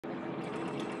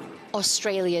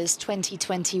Australia's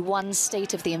 2021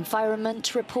 State of the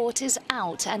Environment report is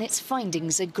out and its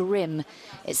findings are grim.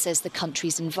 It says the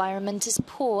country's environment is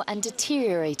poor and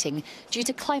deteriorating due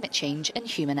to climate change and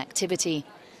human activity.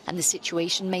 And the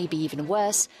situation may be even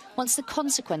worse once the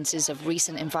consequences of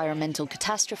recent environmental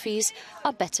catastrophes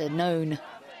are better known.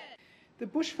 The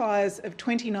bushfires of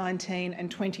 2019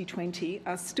 and 2020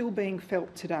 are still being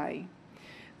felt today.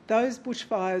 Those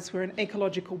bushfires were an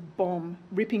ecological bomb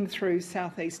ripping through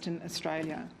southeastern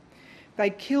Australia. They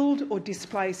killed or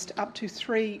displaced up to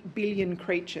 3 billion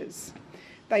creatures.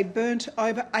 They burnt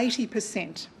over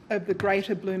 80% of the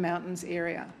Greater Blue Mountains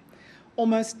area,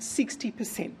 almost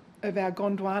 60% of our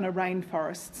Gondwana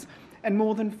rainforests, and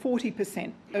more than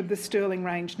 40% of the Stirling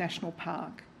Range National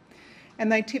Park. And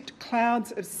they tipped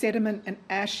clouds of sediment and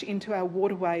ash into our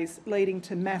waterways, leading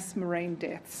to mass marine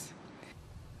deaths.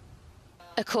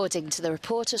 According to the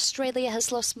report, Australia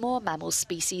has lost more mammal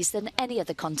species than any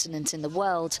other continent in the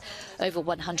world. Over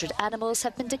 100 animals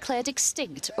have been declared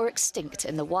extinct or extinct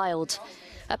in the wild.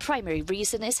 A primary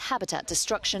reason is habitat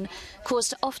destruction,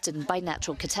 caused often by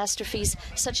natural catastrophes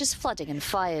such as flooding and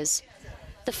fires.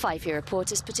 The 5-year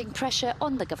report is putting pressure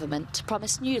on the government to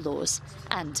promise new laws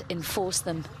and enforce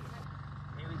them.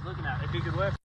 He was looking at it. If he could work